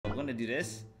gonna do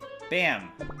this. Bam.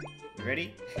 You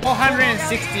ready?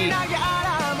 460.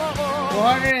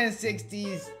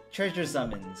 460 treasure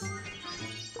summons.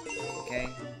 Okay.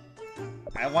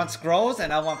 I want scrolls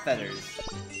and I want feathers.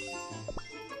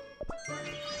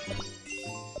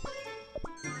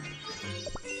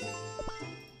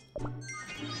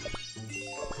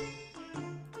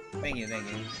 Thank you,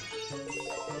 thank you.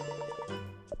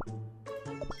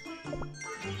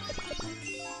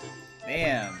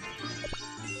 Damn.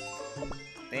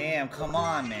 Damn, come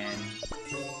on, man.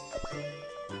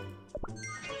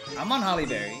 I'm on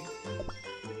Hollyberry.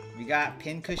 We got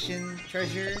pincushion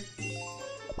treasure.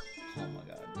 Oh my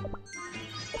god.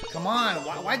 Come on,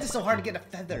 why is it so hard to get a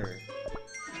feather?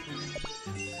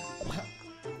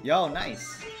 Yo,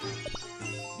 nice.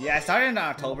 Yeah, I started in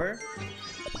October.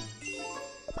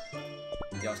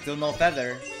 Yo, still no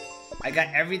feather. I got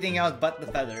everything else but the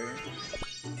feather.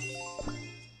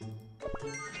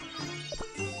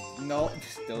 No,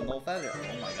 still no feather. Oh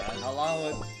my god, how long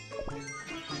would...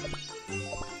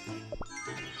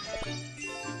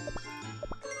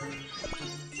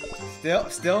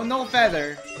 Still no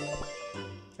feather.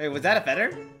 Wait, was that a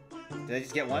feather? Did I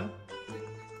just get one?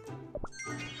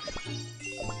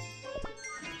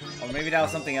 Or maybe that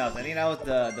was something else. I think that was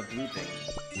the blue thing.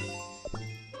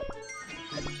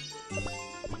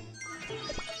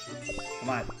 Come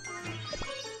on.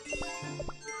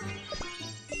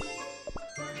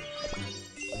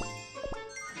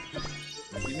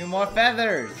 Give me more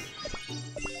feathers!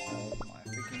 Oh my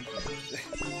freaking goodness.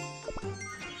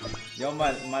 Yo,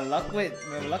 my luck with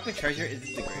treasure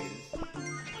isn't the greatest.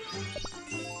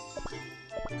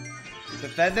 The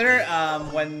feather,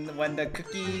 when the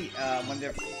cookie,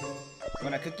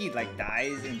 when a cookie like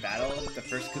dies in battle, the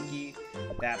first cookie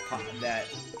that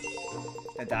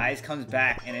dies comes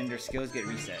back, and then their skills get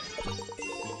reset.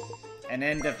 And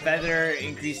then the feather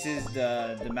increases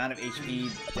the amount of HP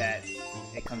that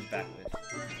it comes back with.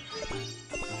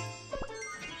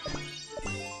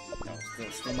 No,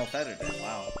 still no feather then.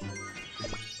 Wow.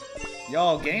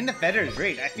 Yo, getting the feather is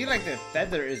great. I feel like the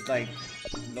feather is like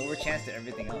lower chance to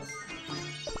everything else.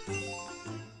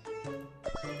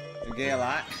 You get a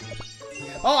lot.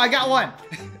 Oh, I got one.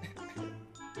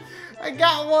 I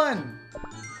got one.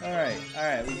 All right.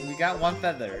 We got one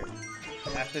feather.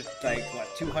 After like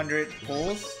what, 200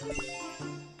 pulls?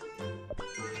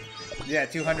 Yeah,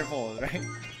 200 pulls, right?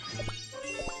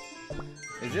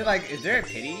 Is there a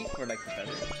pity for like the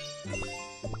feather?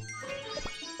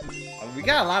 Oh, we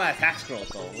got a lot of attack scrolls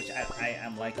though, which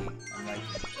I'm liking.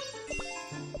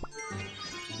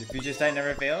 Your future sight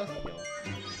never fails?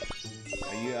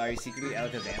 Yo. Are you secretly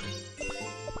Alakazam?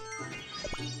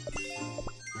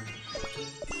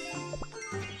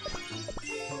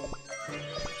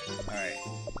 Alright.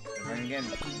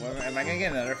 Am I gonna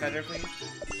get another feather, please?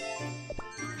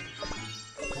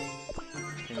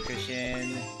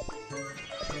 Pincushion.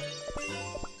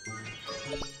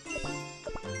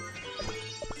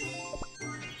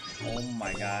 Oh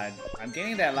my god. I'm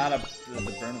getting that a lot of the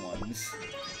burn ones.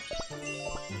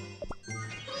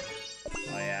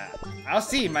 Oh yeah. I'll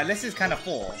see, my list is kind of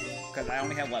full. Because I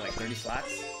only have, what, like 30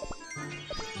 slots?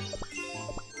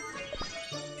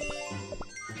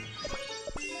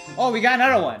 Oh, we got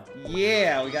another one!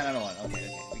 Yeah, we got another one. Okay.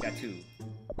 We got two.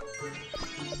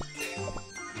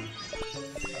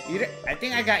 I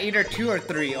think I got either 2 or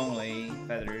 3 only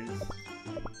feathers.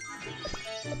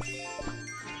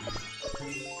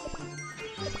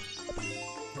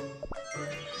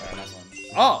 Alright, last one.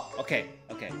 Oh! Okay.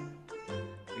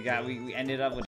 We ended up with